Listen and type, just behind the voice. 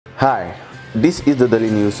Hi, this is the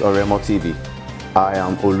Daily News on Remo TV. I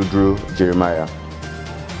am Oludru Jeremiah.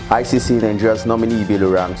 ICC Nigeria's nominee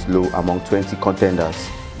Bello ranks low among 20 contenders.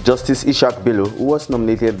 Justice Ishaq Bello, who was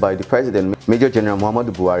nominated by the President Major General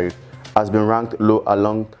Muhammadu Buhari, has been ranked low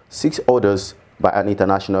along 6 others by an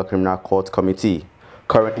International Criminal Court committee.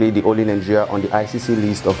 Currently, the only Nigeria on the ICC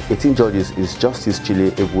list of 18 judges is Justice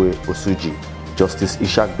Chile Ebue Osuji. Justice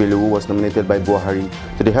Ishaq Bello, who was nominated by Buhari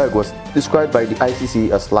to the Hague, was described by the ICC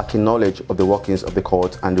as lacking knowledge of the workings of the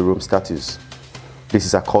court and the Rome Statutes. This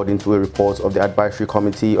is according to a report of the Advisory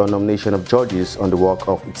Committee on Nomination of Judges on the work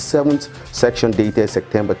of its 7th section dated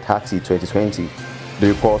September 30, 2020. The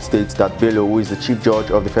report states that Bello, who is the Chief Judge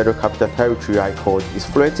of the Federal Capital Territory High Court, is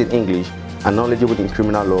fluent in English and knowledgeable in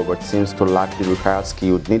criminal law but seems to lack the required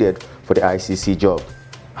skill needed for the ICC job.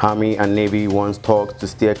 Army and Navy wants talks to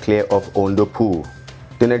steer clear of Ondo pool.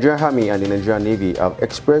 The Nigerian Army and the Nigerian Navy have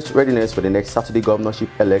expressed readiness for the next Saturday governorship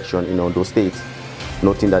election in Ondo State,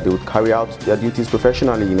 noting that they would carry out their duties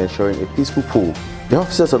professionally in ensuring a peaceful pool. The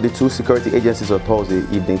officers of the two security agencies on Thursday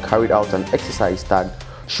evening carried out an exercise tagged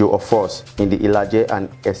Show of Force in the Ilaje and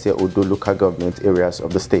Ese Odo local government areas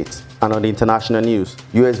of the state. And on the international news,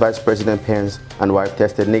 US Vice President Pence and wife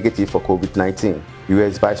tested negative for COVID-19.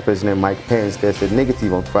 US Vice President Mike Pence tested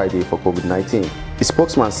negative on Friday for COVID-19. The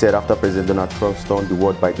spokesman said after President Donald Trump stunned the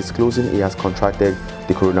world by disclosing he has contracted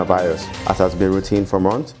the coronavirus. As has been routine for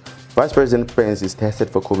months, Vice President Pence is tested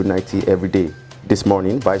for COVID-19 every day. This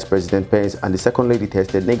morning, Vice President Pence and the Second Lady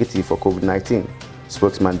tested negative for COVID-19,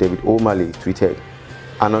 spokesman David O'Malley tweeted.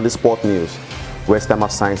 And on the sport news, West Ham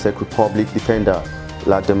have signed Czech Republic defender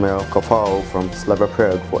Vladimir Koval from Slavia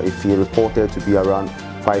Prague for a fee reported to be around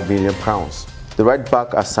 £5 million. The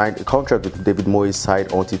right-back has signed a contract with David Moyes'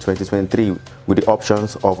 side until 2023 with the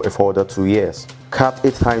options of a further 2 years. Capped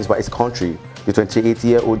 8 times by his country, the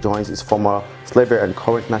 28-year-old joins his former Slavia and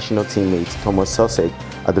current national teammate Thomas Soucek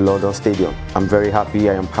at the London Stadium. "I'm very happy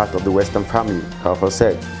I am part of the West Ham family," Koval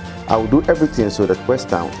said. "I will do everything so that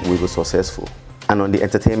West Ham will be successful." And on the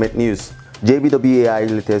entertainment news,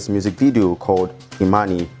 JBWAI's latest music video called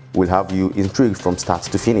Imani will have you intrigued from start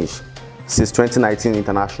to finish. Since 2019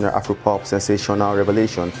 international Afropop sensational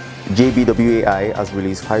revelation, JBWAI has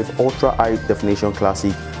released 5 ultra-high-definition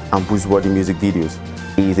classic and boost-worthy music videos.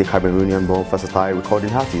 He is a Cameroonian-born versatile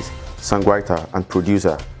recording artist, songwriter, and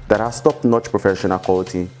producer that has top-notch professional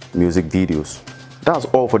quality music videos. That's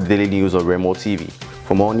all for the Daily News on Remo TV.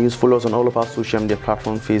 For more news, follow us on all of our social media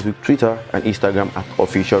platforms, Facebook, Twitter, and Instagram at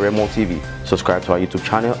Official Remo TV. Subscribe to our YouTube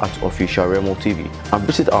channel at Official Remo TV and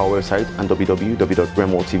visit our website at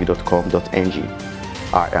www.remotv.com.ng.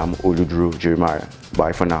 I am Oludru Jeremiah.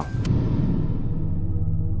 Bye for now.